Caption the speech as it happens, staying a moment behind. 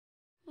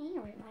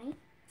everybody.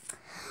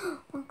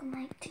 Welcome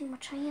back to my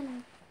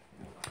channel.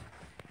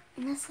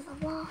 And this is a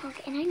vlog.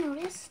 And I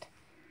noticed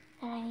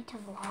that I need to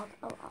vlog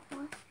a lot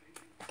more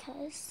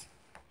because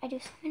I do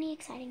so many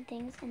exciting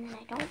things and then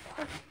I don't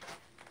vlog.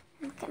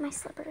 And look at my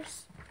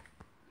slippers.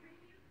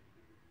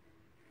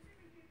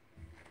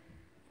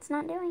 It's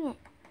not doing it.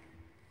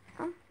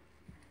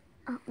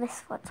 Oh,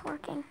 this foot's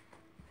working.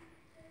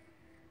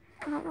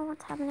 I don't know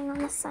what's happening on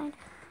this side.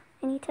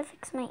 I need to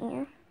fix my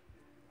ear.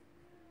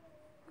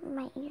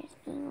 My ear's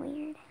being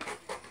weird.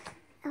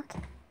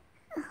 Okay.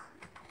 Oh.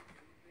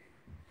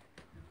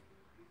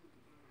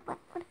 What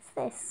is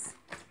this?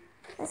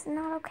 This is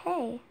not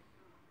okay.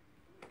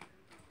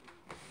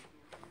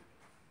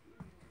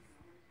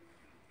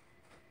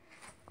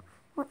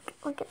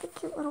 Look at the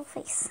cute little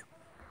face.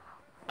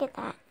 Look at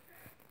that.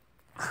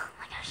 Oh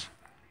my gosh.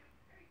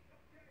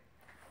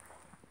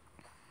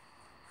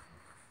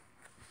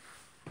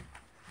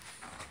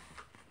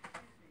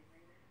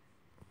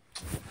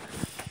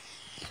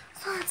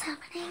 So that's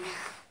happening.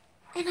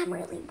 And I'm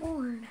really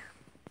bored.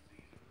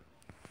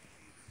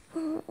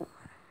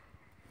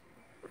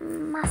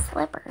 My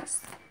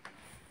slippers.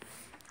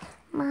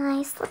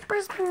 My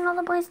slippers bring all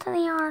the boys to the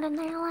yard and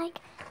they're like,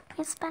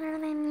 it's better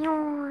than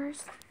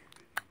yours.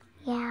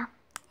 Yeah,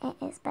 it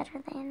is better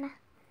than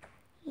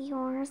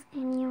yours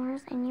and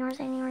yours and yours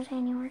and yours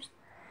and yours.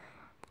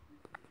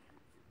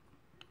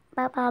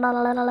 And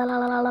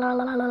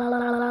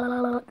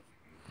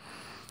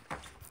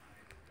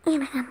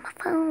I have my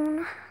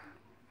phone.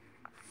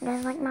 You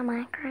guys like my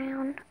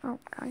background? Oh,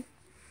 God.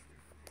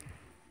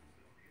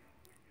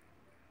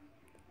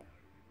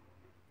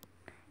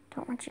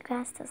 Don't want you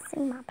guys to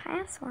see my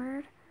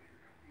password.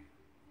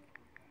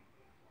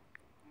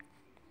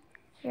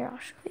 Here, I'll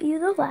show you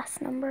the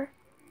last number.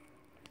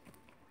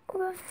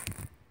 Okay.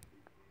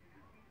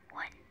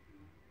 What?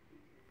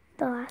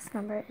 The last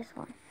number is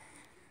 1.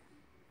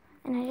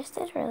 And I just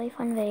did a really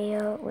fun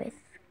video with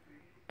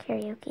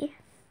karaoke.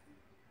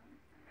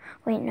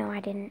 Wait, no, I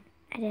didn't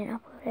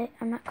upload it.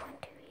 I'm not going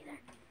to either.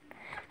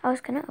 I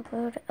was gonna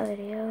upload a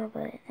video,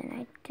 but then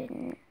I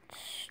didn't.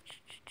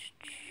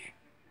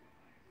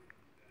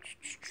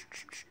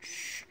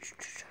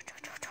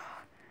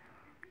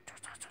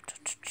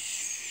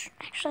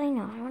 Actually,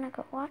 no, I want to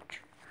go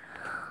watch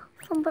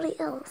somebody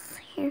else.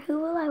 Here, who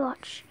will I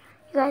watch?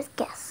 You guys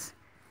guess.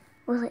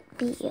 Will it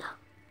be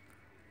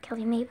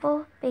Kelly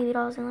Maple, Baby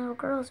Dolls and Little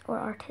Girls, or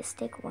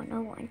Artistic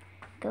 101?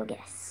 Go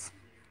guess.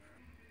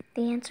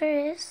 The answer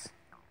is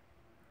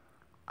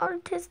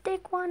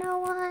Artistic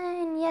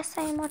 101. Yes,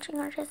 I am watching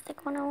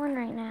Artistic 101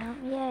 right now.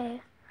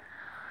 Yay.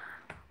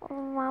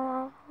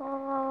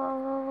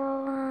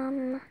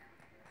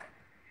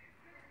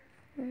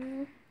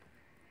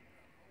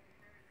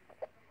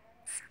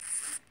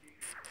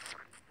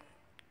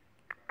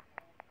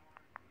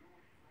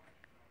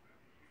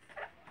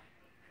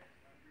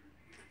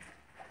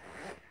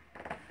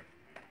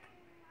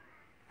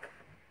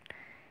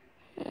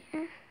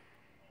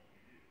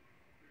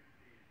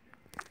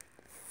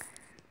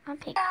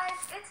 Hey guys,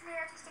 it's me,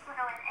 Artistic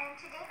 101, and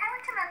today I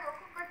went to my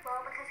local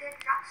Goodwill because we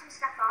had dropped some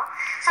stuff off.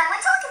 So I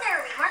went to look in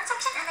their reborn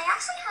section, and they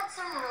actually had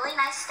some really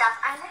nice stuff.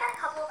 I only got a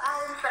couple of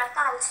items, but I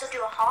thought I would still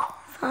do a haul.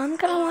 I'm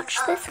gonna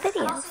watch this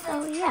video,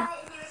 so yeah.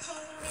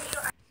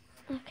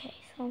 Okay,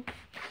 so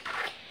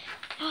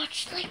I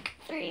watched like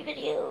 3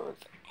 videos,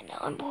 and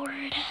now I'm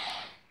bored.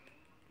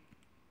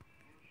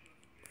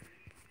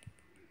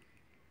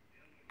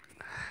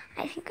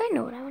 I think I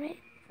know what I want to.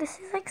 This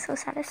is like so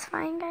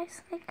satisfying, guys.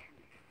 Like,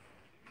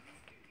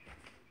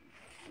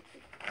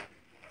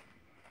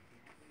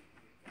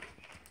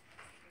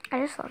 I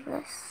just love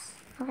this.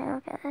 Okay,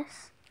 look at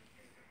this.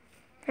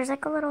 There's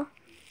like a little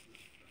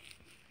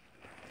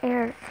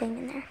air thing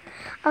in there.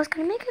 I was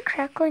gonna make a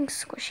crackling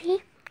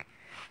squishy,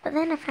 but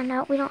then I found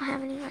out we don't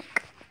have any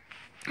like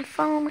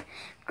foam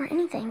or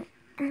anything.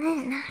 And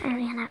then I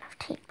ran out of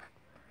tape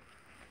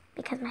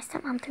because my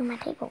stepmom threw my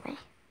tape away.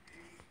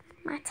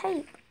 My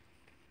tape.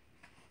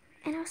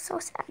 And I was so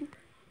sad.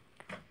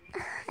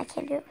 I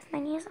can't do it with my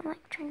knees. I'm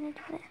like trying to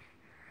do it.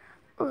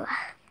 Ooh,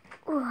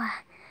 ooh,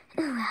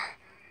 ooh.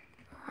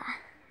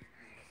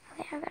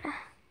 Okay, I gotta.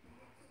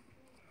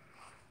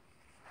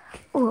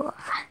 Ooh.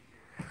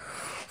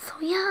 So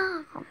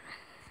yeah.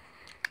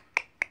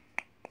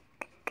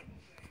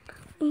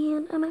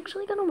 And I'm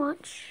actually gonna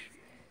watch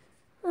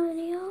a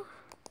video.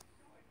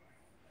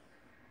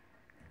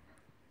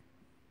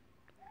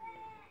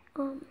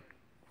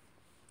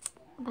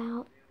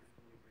 About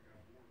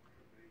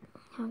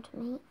how to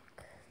make.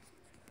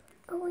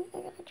 Oh wait,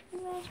 I gotta turn the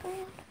guys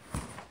around.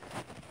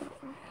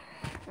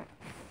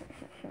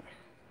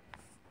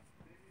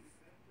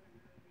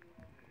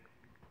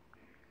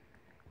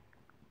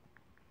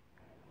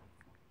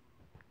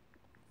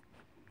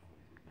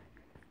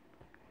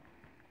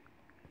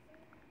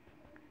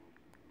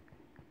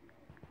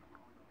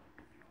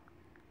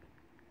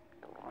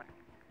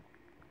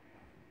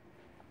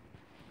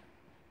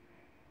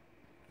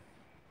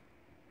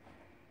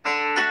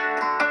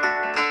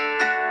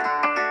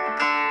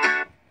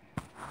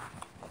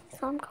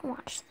 So I'm gonna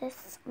watch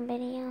this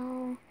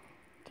video.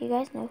 Do Do you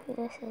guys know who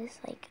this is?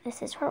 Like,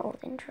 this is her old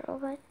intro,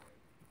 but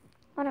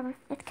whatever.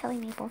 It's Kelly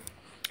Maple.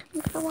 I'm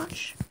gonna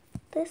watch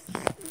this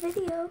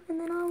video and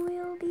then I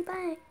will be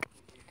back.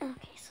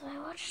 Okay, so I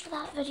watched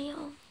that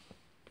video.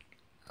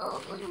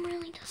 Oh, I'm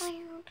really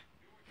tired.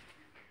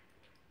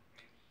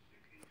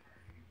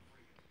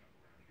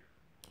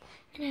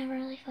 And I have a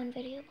really fun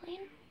video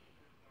playing.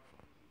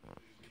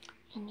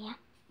 And yeah.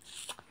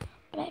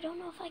 But I don't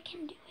know if I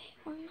can do it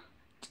or not.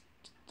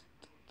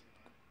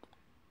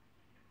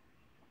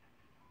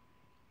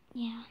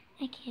 Yeah,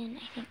 I can,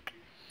 I think.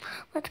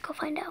 Let's go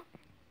find out.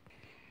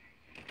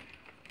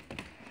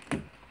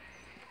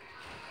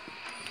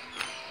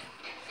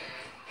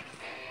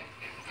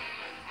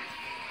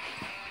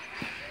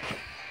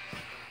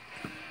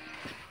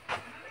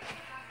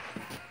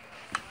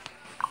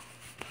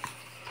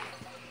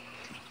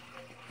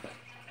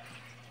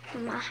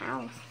 My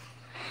house.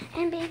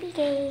 And baby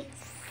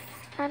gates.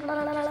 I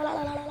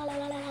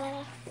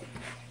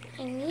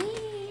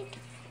need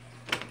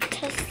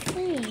to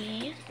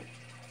see.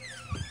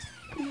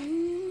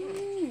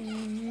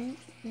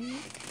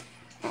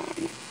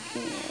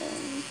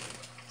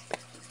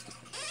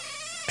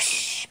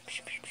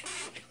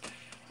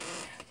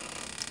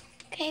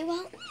 Okay,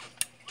 well,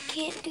 I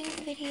can't do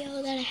the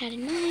video that I had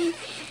in mind.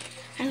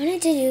 I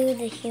wanted to do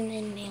the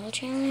human mail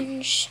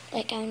challenge.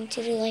 Like, I wanted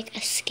to do like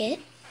a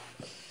skit.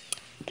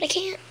 But I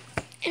can't.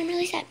 And I'm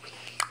really sad.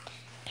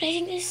 But I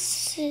think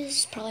this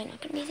is probably not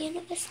going to be the end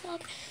of this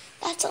vlog.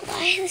 That's a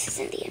lie. This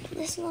isn't the end of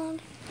this vlog.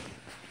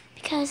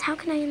 Because how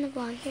can I end the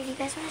vlog here? Do you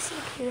guys want to see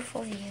a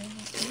beautiful view?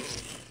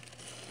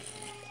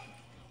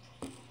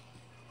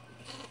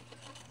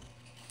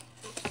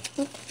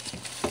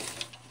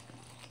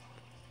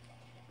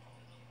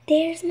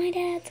 There's my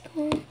dad's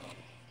car.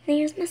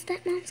 There's my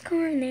stepmom's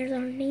car. And there's our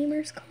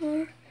neighbor's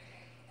car.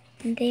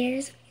 And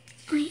there's...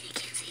 Wait, I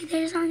can't see.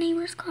 There's our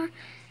neighbor's car.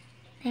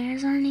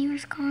 There's our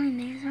neighbor's car. And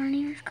there's our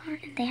neighbor's car.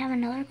 And they have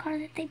another car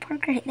that they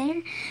park right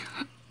there.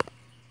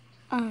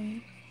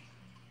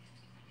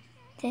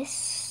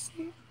 This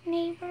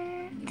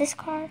neighbor... This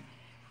car...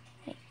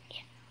 Wait,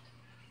 yeah.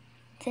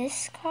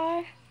 This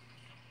car...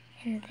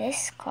 And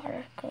this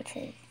car go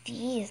to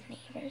these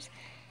neighbors.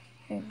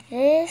 And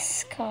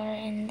this car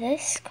and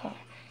this car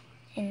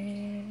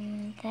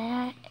and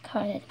that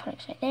car that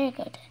parks right there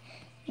go to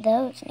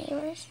those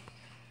neighbors.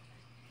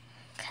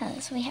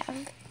 Because we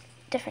have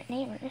different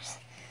neighbors.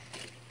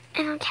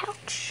 And our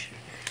couch.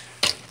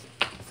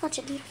 Such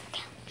a beautiful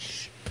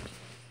couch.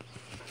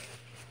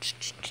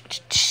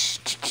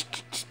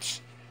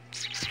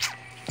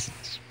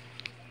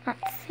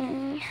 Let's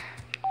see.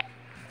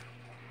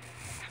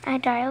 I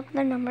dialed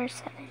the number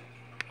 7.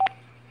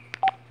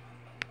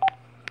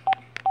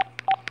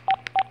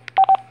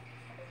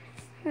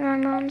 My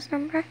mom's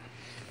number.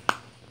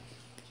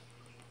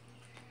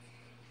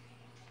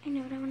 I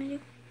know what I want to do.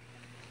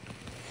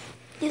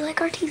 Do you like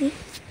our TV?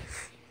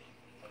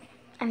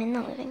 I'm in the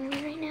living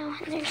room right now,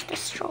 and there's the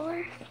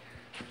stroller.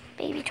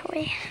 Baby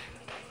toy.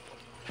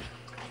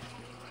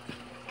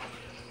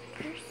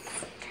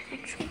 First,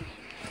 actually.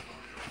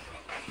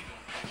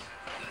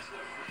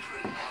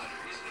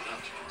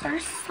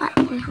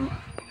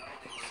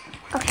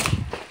 Okay,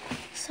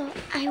 so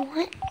I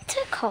want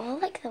to call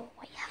like the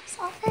White House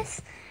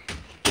office.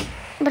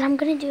 But I'm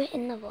going to do it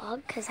in the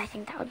vlog because I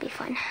think that would be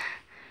fun.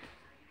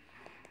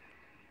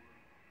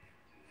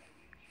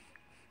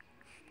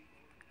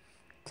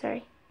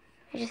 Sorry,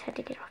 I just had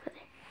to get off of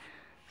there.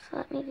 So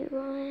let me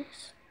Google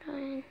this.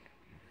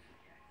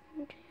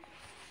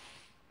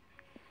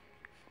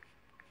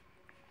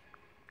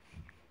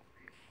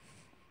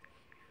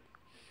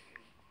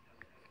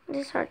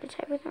 This is hard to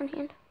type with one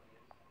hand.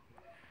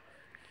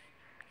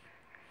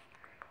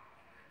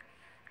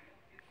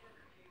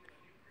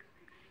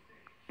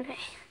 Okay.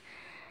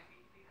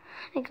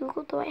 I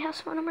googled the White House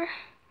phone number.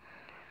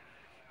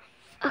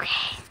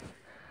 Okay.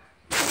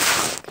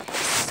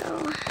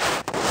 So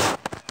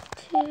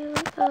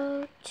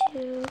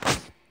 202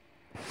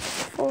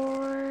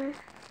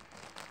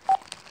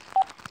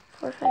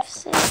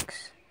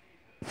 456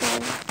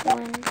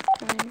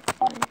 1111.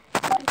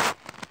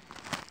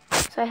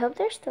 So I hope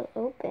they're still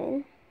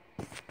open.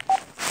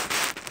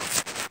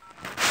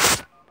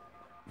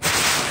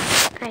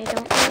 I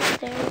don't know if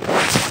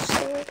they're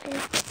still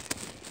open.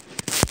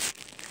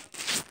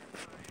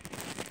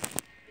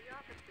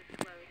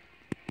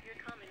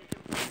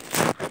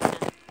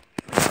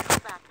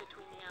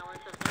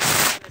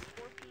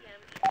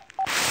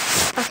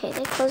 Okay,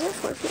 they close at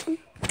 4 p.m.,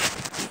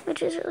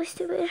 which is really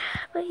stupid,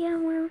 but yeah,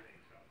 whatever.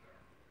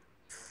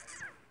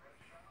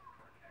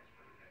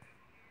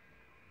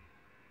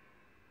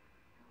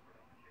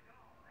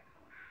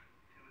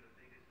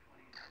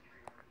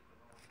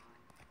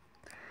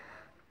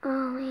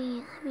 Oh,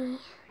 wait, let me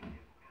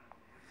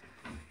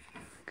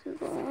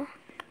Google.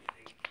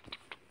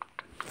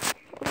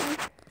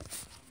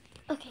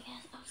 Okay,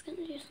 guys, I was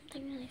gonna do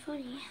something really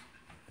funny,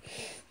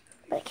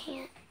 but I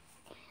can't.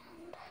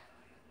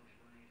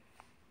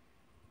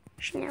 And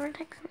she never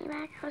texted me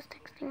back. I was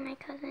texting my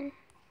cousin.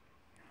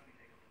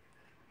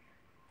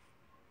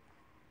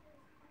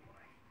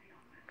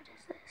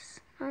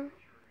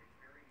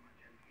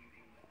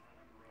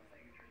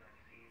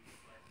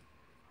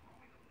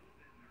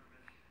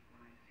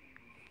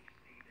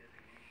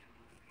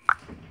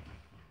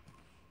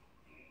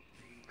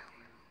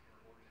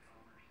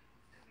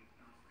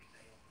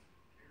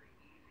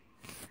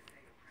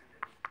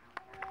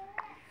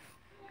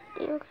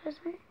 too, because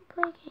we're gonna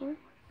play a game.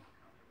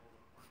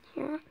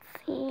 Here, let's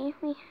see.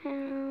 We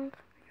have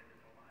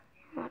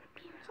a lot of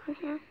games on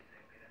here.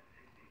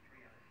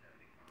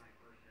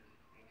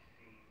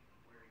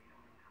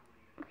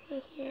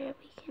 Okay, here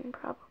we can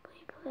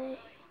probably play.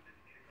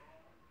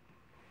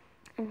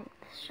 I think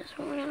this is just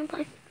what we're gonna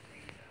play.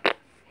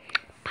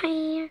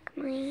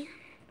 Pac-Man.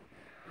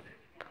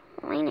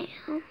 Play now.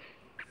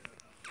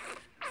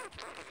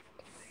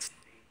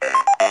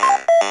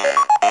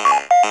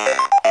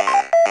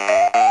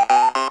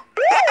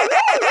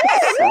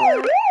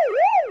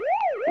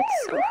 It's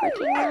so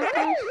freaking loud,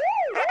 guys.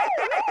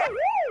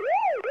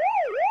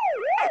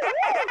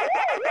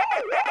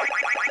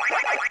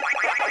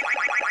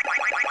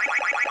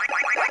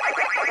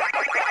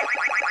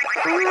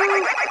 Oh no!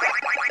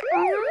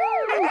 Oh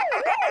no!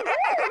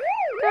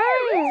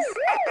 Guys!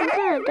 I'm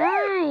gonna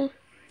die.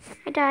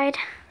 I died.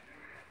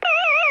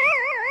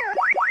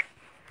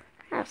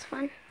 That was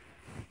fun.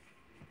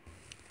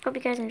 Hope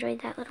you guys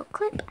enjoyed that little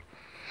clip.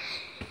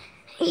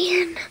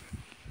 And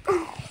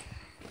oh,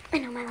 I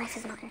know my life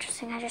is not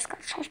interesting. I just got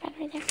a trash bag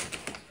right there.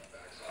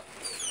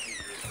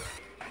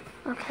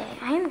 Okay,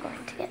 I am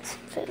going to get some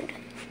food.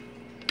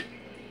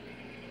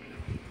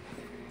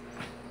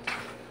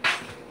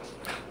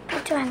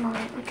 What do I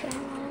want? What do I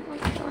want? What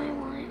do I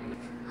want?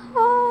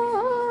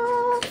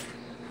 Oh.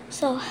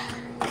 So, I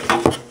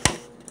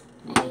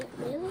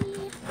really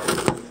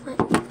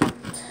want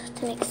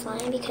to make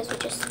slime because we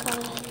just got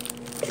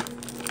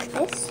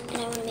this, and I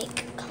want to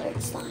make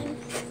colored slime,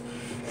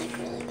 like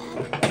really bad.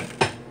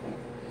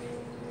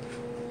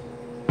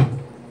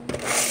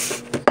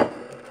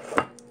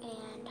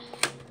 And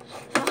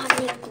I don't have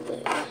any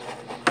glue,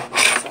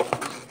 so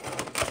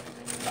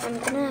I'm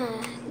gonna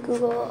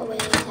Google a way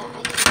that I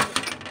can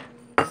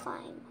make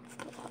slime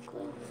without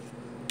glue,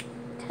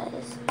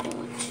 because I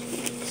want to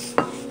make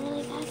slime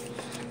really bad.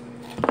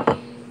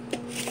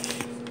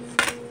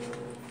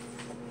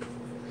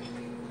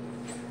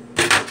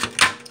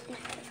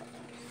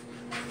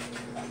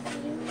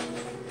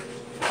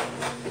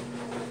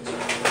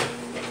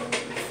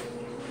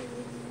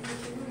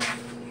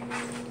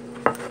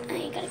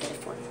 I gotta get a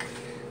fork.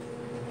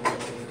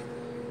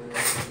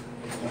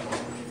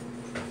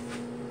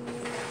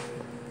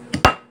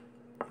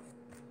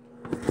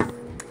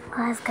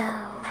 Let's go.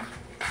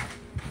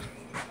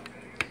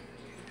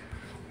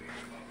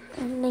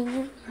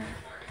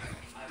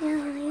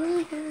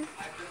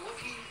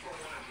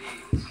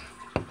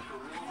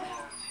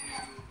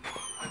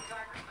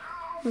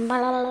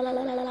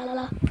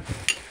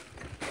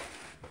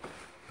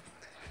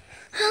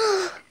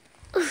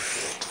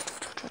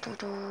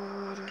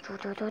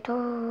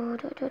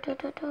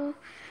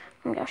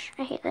 Oh my gosh,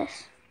 I hate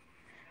this.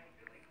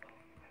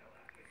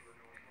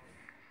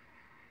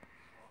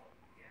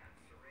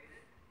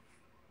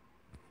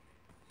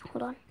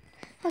 Hold on.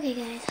 Okay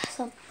guys,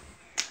 so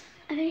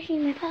I finished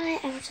eating my pie.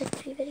 I watched like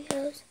 3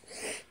 videos.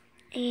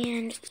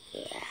 And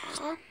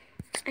yeah,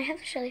 I have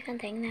this really fun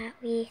thing that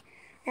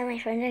my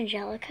friend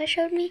Angelica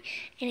showed me,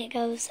 and it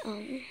goes,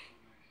 oh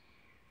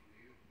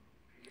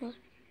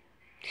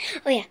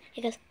yeah,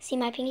 it goes, see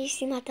my pinky,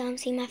 see my thumb,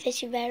 see my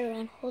fist, you better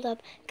run, hold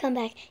up, come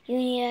back, you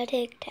need a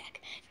tic-tac,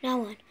 not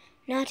 1,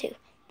 not 2,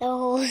 the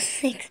whole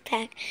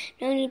 6-pack,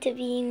 no need to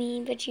be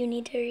mean, but you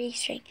need to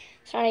restrain.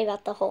 Sorry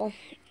about the whole,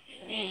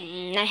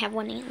 I have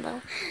one hand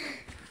though.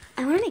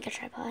 I want to make a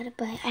tripod,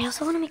 but I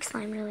also want to make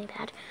slime really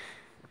bad,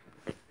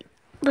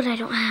 but I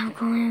don't have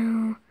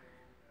glue.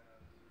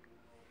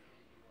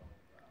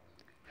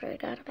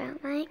 Forgot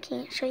about that.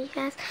 Can't show you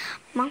guys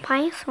my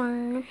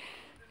password.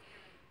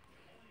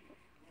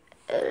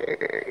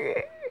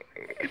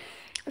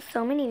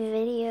 So many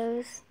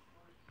videos.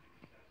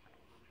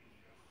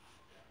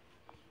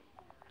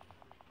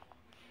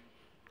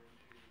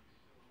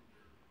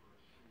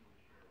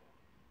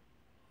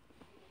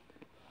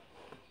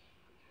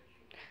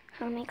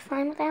 How to make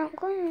slime without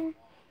glue.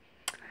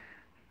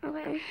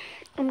 Okay,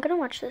 I'm gonna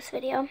watch this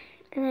video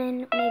and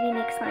then maybe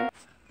make slime.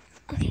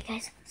 Okay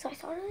guys, so I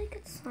saw a really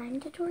good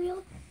slime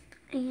tutorial,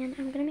 and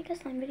I'm gonna make a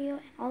slime video,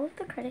 and all of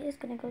the credit is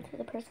gonna go to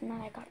the person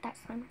that I got that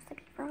slime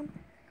recipe from.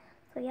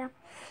 So yeah,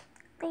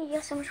 thank you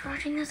guys so much for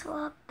watching this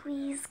vlog.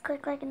 Please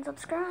click like and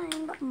subscribe.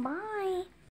 Bye.